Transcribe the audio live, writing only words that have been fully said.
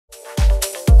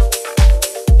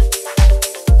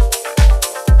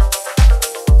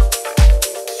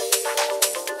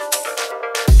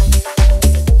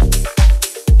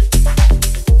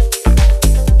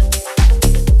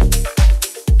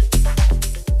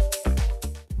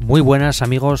Muy buenas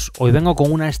amigos, hoy vengo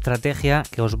con una estrategia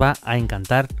que os va a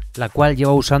encantar, la cual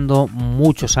llevo usando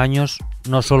muchos años,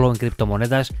 no solo en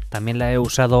criptomonedas, también la he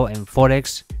usado en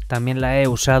Forex, también la he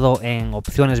usado en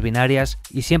opciones binarias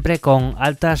y siempre con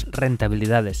altas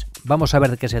rentabilidades. Vamos a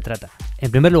ver de qué se trata.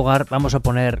 En primer lugar vamos a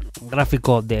poner un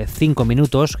gráfico de 5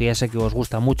 minutos, que ya sé que os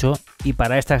gusta mucho, y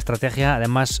para esta estrategia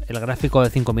además el gráfico de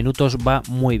 5 minutos va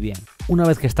muy bien. Una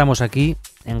vez que estamos aquí,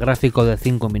 en gráfico de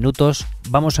 5 minutos,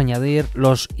 vamos a añadir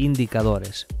los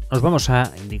indicadores. Nos vamos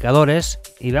a indicadores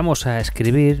y vamos a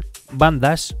escribir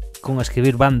bandas. Con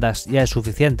escribir bandas ya es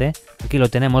suficiente. Aquí lo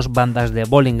tenemos, bandas de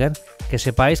Bollinger. Que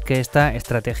sepáis que esta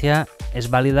estrategia es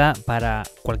válida para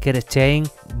cualquier exchange,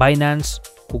 Binance,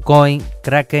 KUCOIN,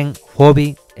 Kraken,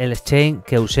 HUOBI, el exchange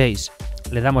que uséis.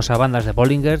 Le damos a bandas de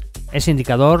Bollinger. Ese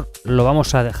indicador lo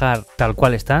vamos a dejar tal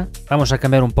cual está. Vamos a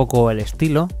cambiar un poco el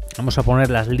estilo. Vamos a poner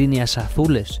las líneas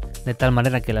azules de tal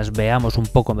manera que las veamos un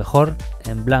poco mejor,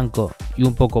 en blanco y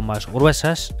un poco más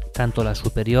gruesas, tanto la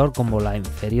superior como la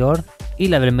inferior. Y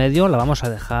la del medio la vamos a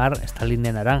dejar, esta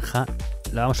línea naranja,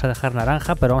 la vamos a dejar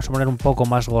naranja, pero vamos a poner un poco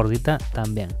más gordita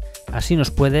también. Así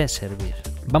nos puede servir.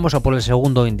 Vamos a por el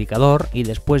segundo indicador y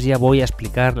después ya voy a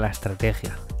explicar la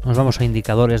estrategia. Nos vamos a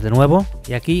indicadores de nuevo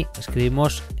y aquí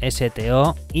escribimos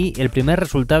STO y el primer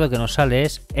resultado que nos sale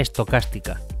es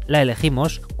estocástica. La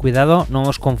elegimos, cuidado no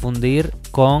nos confundir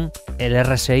con el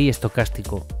RSI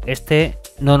estocástico. Este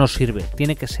no nos sirve,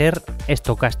 tiene que ser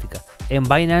estocástica. En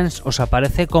Binance os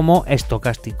aparece como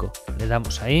estocástico. Le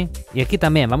damos ahí y aquí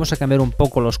también vamos a cambiar un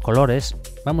poco los colores.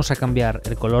 Vamos a cambiar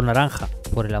el color naranja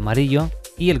por el amarillo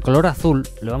y el color azul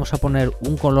le vamos a poner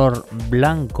un color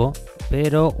blanco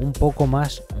pero un poco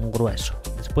más grueso.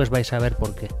 Después vais a ver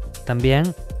por qué.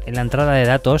 También en la entrada de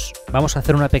datos vamos a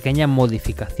hacer una pequeña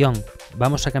modificación.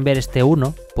 Vamos a cambiar este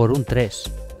 1 por un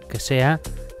 3, que sea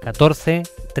 14,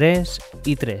 3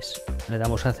 y 3. Le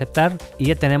damos a aceptar y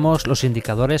ya tenemos los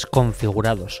indicadores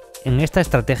configurados. En esta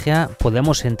estrategia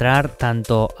podemos entrar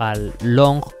tanto al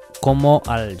long como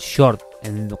al short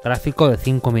en el gráfico de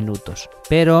 5 minutos.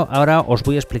 Pero ahora os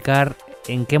voy a explicar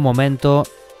en qué momento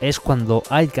es cuando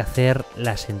hay que hacer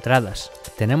las entradas.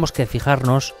 Tenemos que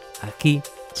fijarnos aquí,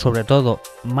 sobre todo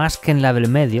más que en la del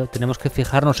medio, tenemos que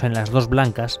fijarnos en las dos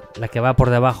blancas, la que va por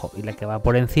debajo y la que va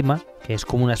por encima, que es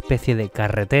como una especie de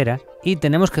carretera, y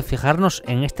tenemos que fijarnos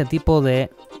en este tipo de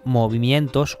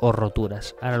movimientos o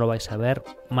roturas. Ahora lo vais a ver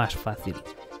más fácil.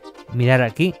 Mirar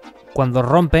aquí, cuando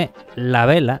rompe la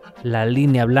vela, la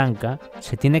línea blanca,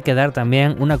 se tiene que dar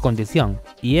también una condición,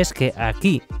 y es que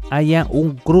aquí haya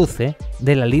un cruce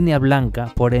de la línea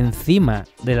blanca por encima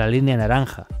de la línea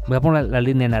naranja. Voy a poner la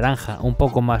línea naranja un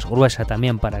poco más gruesa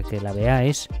también para que la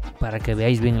veáis, para que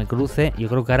veáis bien el cruce. Yo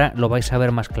creo que ahora lo vais a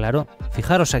ver más claro.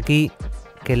 Fijaros aquí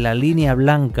que la línea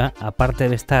blanca, aparte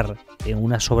de estar en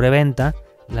una sobreventa,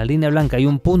 la línea blanca hay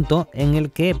un punto en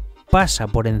el que pasa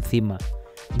por encima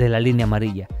de la línea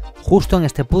amarilla. Justo en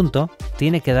este punto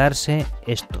tiene que darse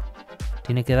esto.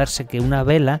 Tiene que darse que una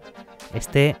vela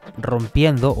esté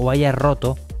rompiendo o haya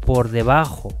roto por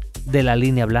debajo de la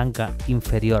línea blanca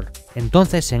inferior.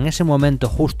 Entonces en ese momento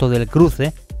justo del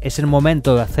cruce es el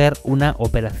momento de hacer una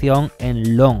operación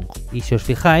en long. Y si os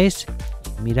fijáis,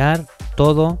 mirar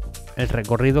todo el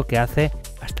recorrido que hace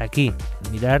hasta aquí.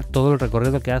 Mirar todo el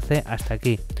recorrido que hace hasta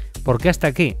aquí. ¿Por qué hasta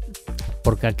aquí?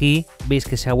 Porque aquí veis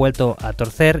que se ha vuelto a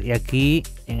torcer y aquí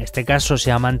en este caso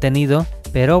se ha mantenido,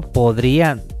 pero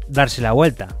podría darse la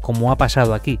vuelta como ha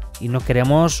pasado aquí y no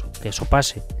queremos que eso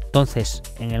pase. Entonces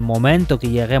en el momento que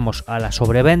lleguemos a la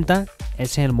sobreventa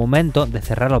es el momento de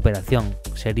cerrar la operación,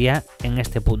 sería en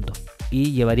este punto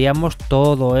y llevaríamos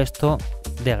todo esto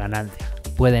de ganancia.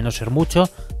 Puede no ser mucho,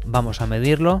 vamos a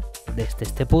medirlo desde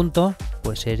este punto,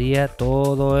 pues sería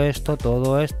todo esto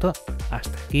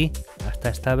hasta aquí, hasta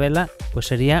esta vela, pues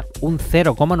sería un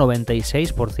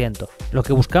 0,96%. Lo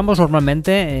que buscamos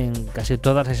normalmente en casi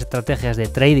todas las estrategias de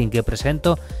trading que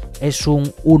presento es un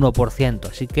 1%,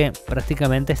 así que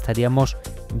prácticamente estaríamos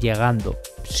llegando.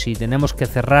 Si tenemos que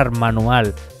cerrar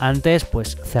manual antes,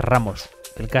 pues cerramos.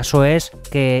 El caso es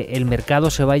que el mercado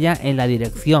se vaya en la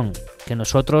dirección que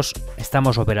nosotros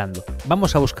estamos operando.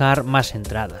 Vamos a buscar más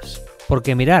entradas,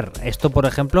 porque mirar, esto por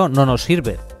ejemplo no nos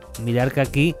sirve. Mirar que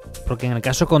aquí, porque en el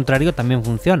caso contrario también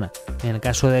funciona. En el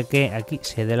caso de que aquí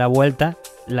se dé la vuelta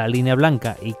la línea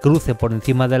blanca y cruce por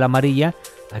encima de la amarilla,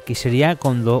 aquí sería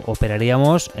cuando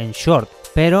operaríamos en short.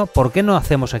 Pero ¿por qué no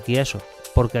hacemos aquí eso?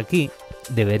 Porque aquí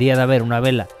debería de haber una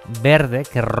vela verde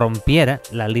que rompiera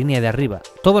la línea de arriba.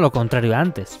 Todo lo contrario a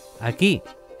antes. Aquí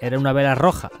era una vela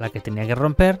roja la que tenía que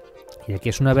romper, Y aquí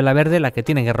es una vela verde la que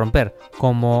tiene que romper.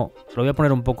 Como lo voy a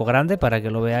poner un poco grande para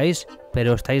que lo veáis,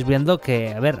 pero estáis viendo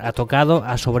que, a ver, ha tocado,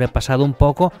 ha sobrepasado un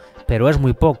poco, pero es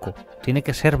muy poco. Tiene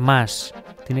que ser más,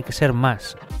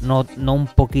 no un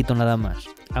poquito nada más.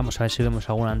 Vamos a ver si vemos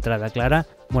alguna entrada clara.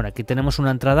 Bueno, aquí tenemos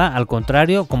una entrada al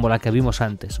contrario como la que vimos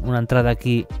antes. Una entrada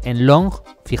aquí en long,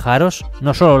 fijaros,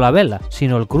 no solo la vela,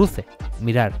 sino el cruce.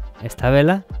 Mirad, esta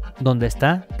vela, ¿dónde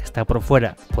está? Que está por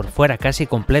fuera casi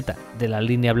completa de la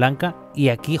línea blanca. Y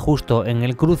aquí justo en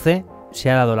el cruce se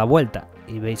ha dado la vuelta.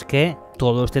 Y veis que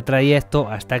todo este trayecto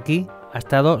hasta aquí ha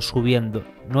estado subiendo.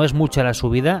 No es mucha la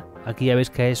subida, aquí ya veis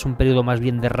que es un periodo más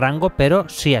bien de rango, pero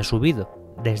sí ha subido.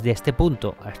 Desde este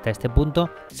punto hasta este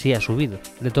punto sí ha subido.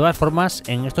 De todas formas,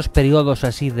 en estos periodos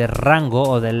así de rango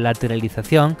o de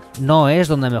lateralización no es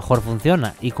donde mejor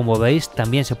funciona y como veis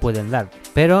también se pueden dar.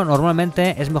 Pero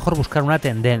normalmente es mejor buscar una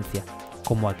tendencia,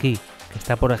 como aquí, que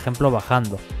está por ejemplo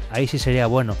bajando. Ahí sí sería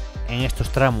bueno, en estos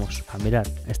tramos. Mirad,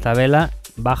 esta vela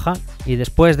baja y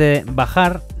después de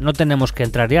bajar no tenemos que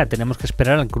entrar ya, tenemos que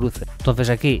esperar al cruce. Entonces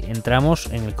aquí entramos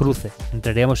en el cruce,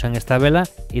 entraríamos en esta vela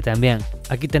y también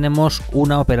aquí tenemos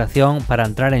una operación para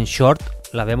entrar en short,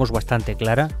 la vemos bastante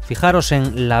clara. Fijaros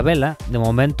en la vela, de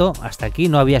momento hasta aquí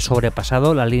no había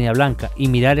sobrepasado la línea blanca y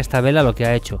mirar esta vela lo que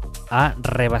ha hecho, ha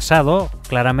rebasado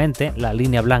claramente la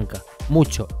línea blanca.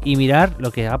 Mucho. Y mirar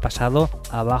lo que ha pasado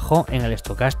abajo en el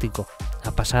estocástico.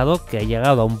 Ha pasado que ha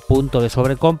llegado a un punto de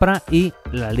sobrecompra y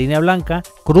la línea blanca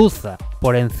cruza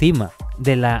por encima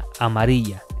de la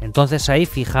amarilla. Entonces ahí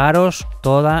fijaros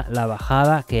toda la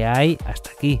bajada que hay hasta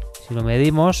aquí. Si lo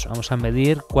medimos, vamos a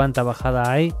medir cuánta bajada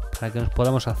hay para que nos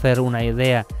podamos hacer una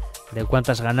idea de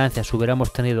cuántas ganancias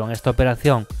hubiéramos tenido en esta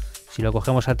operación. Si lo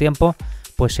cogemos a tiempo,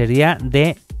 pues sería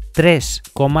de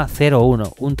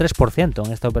 3,01, un 3%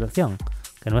 en esta operación,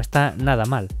 que no está nada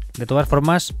mal. De todas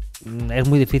formas, es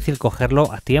muy difícil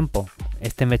cogerlo a tiempo.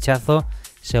 Este mechazo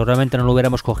seguramente no lo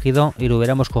hubiéramos cogido y lo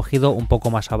hubiéramos cogido un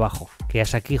poco más abajo, que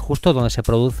es aquí justo donde se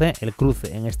produce el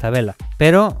cruce en esta vela.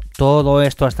 Pero todo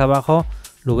esto hasta abajo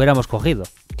lo hubiéramos cogido.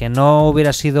 Que no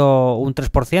hubiera sido un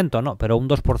 3%, no, pero un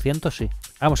 2% sí.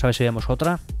 Vamos a ver si vemos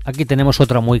otra. Aquí tenemos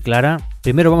otra muy clara.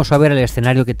 Primero vamos a ver el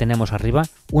escenario que tenemos arriba.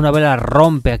 Una vela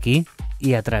rompe aquí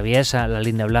y atraviesa la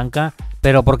línea blanca.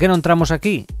 ¿Pero por qué no entramos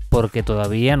aquí? Porque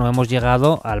todavía no hemos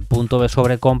llegado al punto de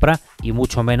sobrecompra y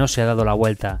mucho menos se ha dado la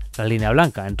vuelta la línea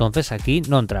blanca. Entonces aquí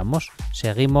no entramos.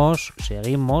 Seguimos.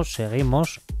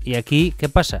 Y aquí, ¿qué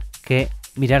pasa? Que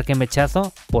mirar que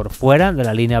mechazo por fuera de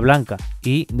la línea blanca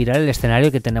y mirar el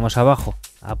escenario que tenemos abajo,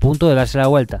 a punto de darse la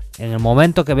vuelta. En el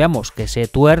momento que veamos que se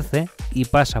tuerce y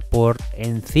pasa por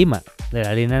encima de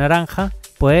la línea naranja,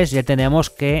 pues ya tenemos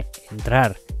que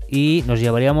entrar y nos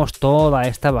llevaríamos toda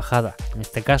esta bajada. En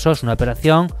este caso es una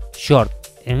operación short.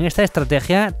 En esta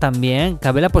estrategia también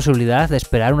cabe la posibilidad de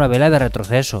esperar una vela de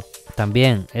retroceso.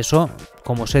 También eso,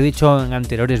 como os he dicho en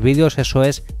anteriores vídeos, eso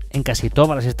es en casi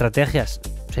todas las estrategias.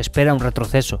 Se espera un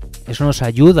retroceso. Eso nos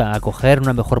ayuda a coger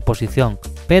una mejor posición.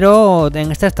 Pero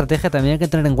en esta estrategia también hay que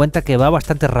tener en cuenta que va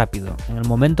bastante rápido. En el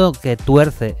momento que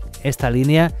tuerce esta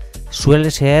línea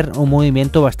suele ser un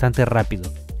movimiento bastante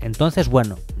rápido. Entonces,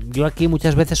 bueno, yo aquí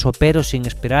muchas veces opero sin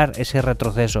esperar ese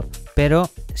retroceso. Pero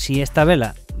si esta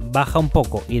vela baja un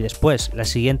poco y después la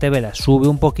siguiente vela sube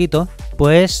un poquito,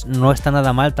 pues no está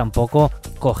nada mal tampoco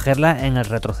cogerla en el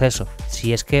retroceso,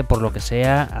 si es que por lo que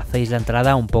sea hacéis la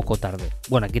entrada un poco tarde.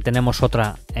 Bueno, aquí tenemos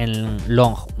otra en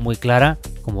long muy clara,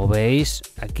 como veis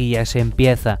aquí ya se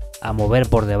empieza a mover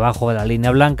por debajo de la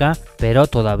línea blanca, pero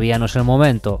todavía no es el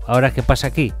momento. Ahora, ¿qué pasa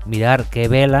aquí? Mirar qué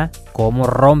vela, cómo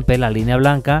rompe la línea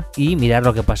blanca y mirar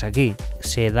lo que pasa aquí.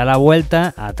 Se da la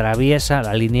vuelta, atraviesa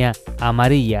la línea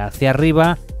amarilla hacia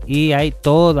arriba y hay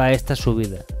toda esta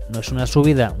subida. No es una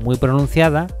subida muy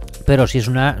pronunciada, pero sí es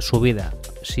una subida.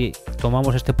 Si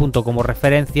tomamos este punto como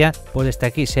referencia, pues este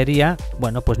aquí sería,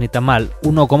 bueno, pues ni tan mal,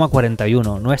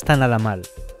 1,41, no está nada mal.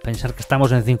 Pensar que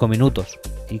estamos en 5 minutos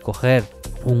y coger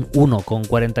un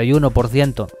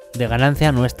 1,41% de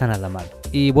ganancia no está nada mal.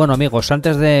 Y bueno amigos,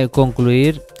 antes de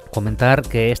concluir, comentar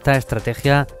que esta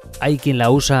estrategia hay quien la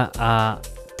usa a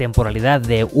temporalidad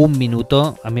de 1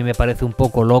 minuto. A mí me parece un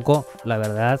poco loco, la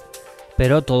verdad,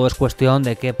 pero todo es cuestión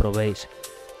de que probéis.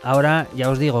 Ahora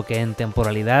ya os digo que en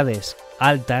temporalidades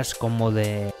altas como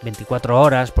de 24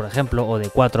 horas, por ejemplo, o de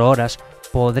 4 horas,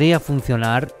 podría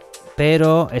funcionar,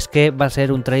 pero es que va a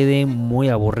ser un trading muy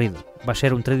aburrido. Va a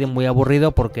ser un trading muy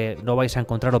aburrido porque no vais a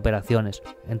encontrar operaciones.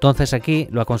 Entonces aquí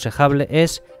lo aconsejable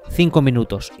es 5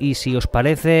 minutos. Y si os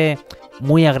parece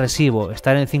muy agresivo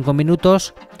estar en 5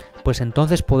 minutos, pues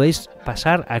entonces podéis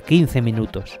pasar a 15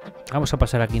 minutos. Vamos a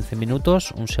pasar a 15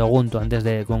 minutos, un segundo antes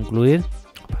de concluir.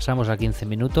 Pasamos a 15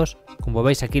 minutos. Como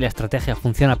veis aquí la estrategia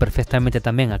funciona perfectamente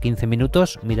también a 15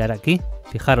 minutos. Mirar aquí,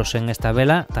 fijaros en esta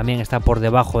vela, también está por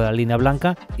debajo de la línea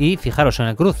blanca y fijaros en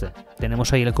el cruce.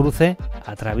 Tenemos ahí el cruce,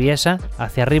 atraviesa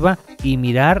hacia arriba y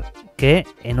mirar qué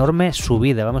enorme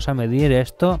subida. Vamos a medir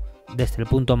esto desde el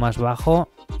punto más bajo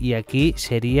y aquí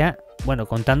sería, bueno,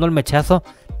 contando el mechazo,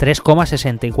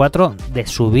 3,64 de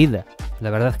subida.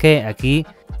 La verdad es que aquí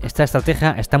esta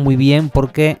estrategia está muy bien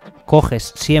porque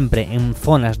coges siempre en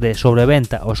zonas de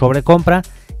sobreventa o sobrecompra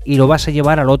y lo vas a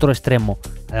llevar al otro extremo.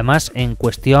 Además, en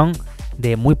cuestión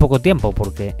de muy poco tiempo,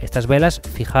 porque estas velas,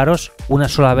 fijaros, una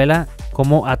sola vela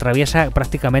como atraviesa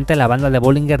prácticamente la banda de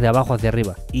Bollinger de abajo hacia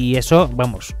arriba. Y eso,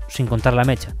 vamos, sin contar la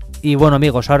mecha. Y bueno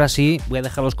amigos, ahora sí, voy a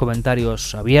dejar los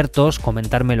comentarios abiertos,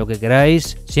 comentarme lo que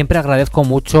queráis. Siempre agradezco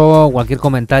mucho cualquier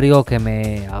comentario que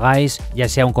me hagáis, ya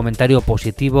sea un comentario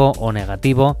positivo o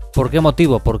negativo. ¿Por qué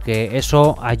motivo? Porque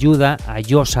eso ayuda a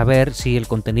yo saber si el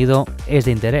contenido es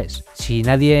de interés. Si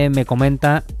nadie me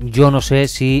comenta, yo no sé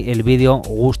si el vídeo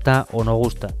gusta o no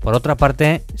gusta. Por otra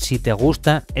parte, si te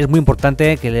gusta, es muy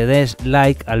importante que le des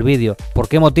like al vídeo. ¿Por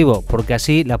qué motivo? Porque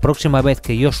así la próxima vez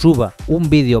que yo suba un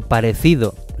vídeo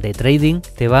parecido de trading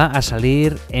te va a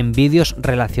salir en vídeos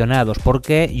relacionados,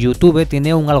 porque YouTube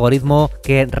tiene un algoritmo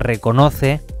que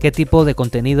reconoce qué tipo de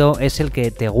contenido es el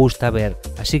que te gusta ver.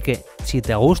 Así que si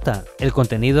te gusta el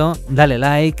contenido, dale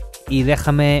like y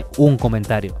déjame un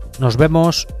comentario. Nos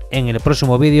vemos en el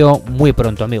próximo vídeo muy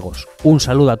pronto amigos. Un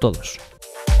saludo a todos.